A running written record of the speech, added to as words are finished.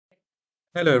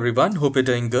Hello everyone, hope you're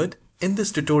doing good. In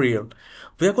this tutorial,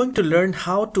 we are going to learn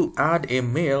how to add a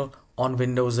mail on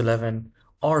Windows 11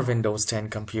 or Windows 10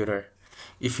 computer.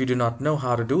 If you do not know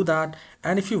how to do that,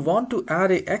 and if you want to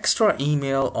add an extra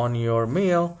email on your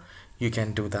mail, you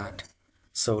can do that.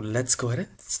 So let's go ahead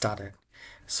and start it.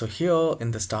 So here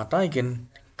in the start icon,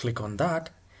 click on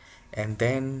that and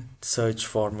then search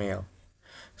for mail.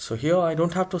 So here I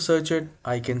don't have to search it.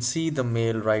 I can see the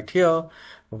mail right here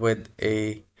with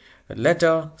a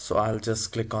letter. So I'll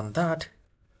just click on that.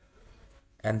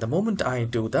 And the moment I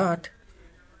do that,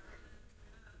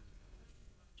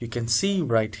 you can see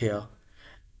right here.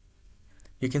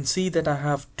 You can see that I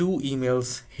have two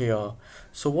emails here.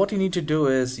 So what you need to do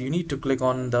is you need to click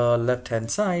on the left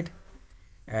hand side,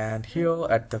 and here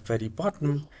at the very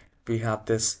bottom we have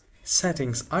this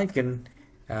settings icon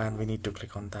and we need to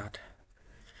click on that.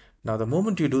 Now the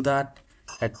moment you do that,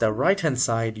 at the right hand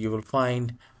side you will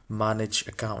find manage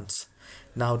accounts.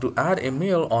 Now to add a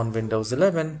mail on Windows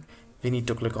 11, we need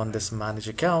to click on this manage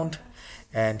account,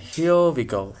 and here we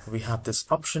go. We have this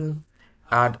option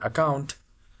add account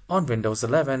on Windows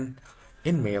 11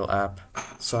 in mail app.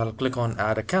 So I'll click on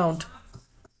add account.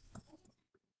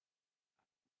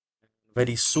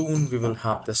 Very soon we will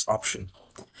have this option.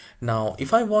 Now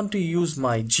if I want to use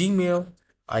my Gmail,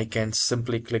 I can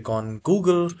simply click on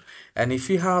Google, and if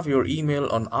you have your email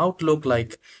on Outlook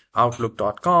like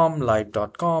outlook.com,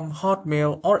 live.com,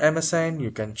 Hotmail or MSN,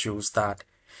 you can choose that.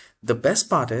 The best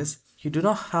part is you do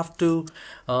not have to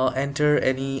enter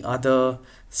any other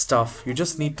stuff. You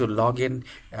just need to log in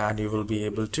and you will be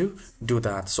able to do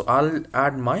that. So I'll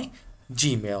add my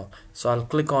Gmail. So I'll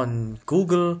click on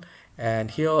Google,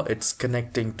 and here it's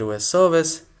connecting to a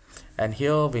service, and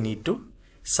here we need to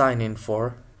sign in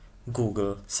for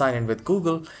Google. Sign in with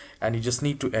Google, and you just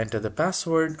need to enter the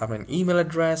password, email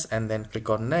address, and then click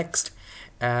on next.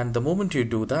 And the moment you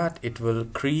do that, it will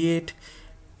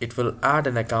add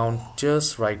an account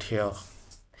just right here.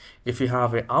 If you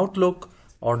have an Outlook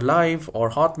or Live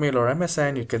or Hotmail or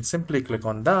MSN, you can simply click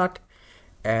on that,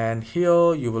 and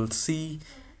here you will see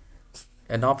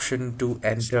an option to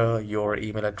enter your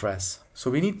email address. So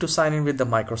we need to sign in with the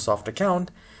Microsoft account.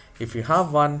 If you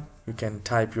have one, you can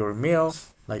type your email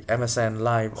like MSN,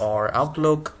 Live or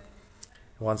Outlook.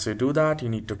 Once you do that, you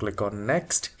need to click on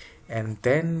next, and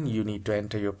then you need to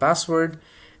enter your password,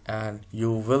 and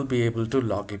you will be able to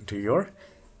log into your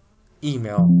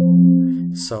email.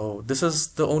 So this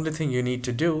is the only thing you need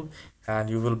to do, and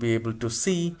you will be able to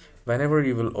see whenever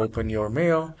you will open your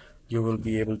mail, you will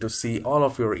be able to see all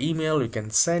of your email. You can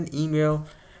send email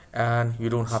and you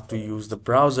don't have to use the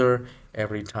browser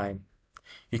every time.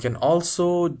 You can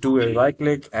also do a right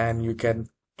click and you can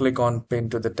click on pin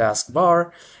to the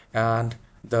taskbar, and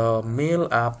the mail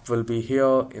app will be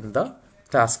here in the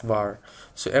taskbar.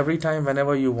 So every time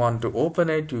whenever you want to open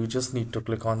it, you just need to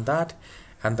click on that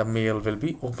and the mail will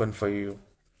be open for you.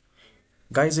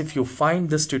 Guys, if you find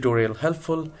this tutorial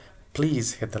helpful,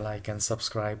 please hit the like and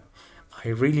subscribe. I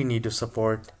really need your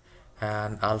support,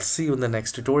 and I'll see you in the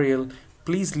next tutorial.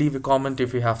 Please leave a comment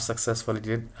if you have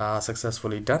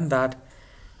successfully done that.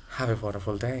 Have a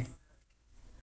wonderful day.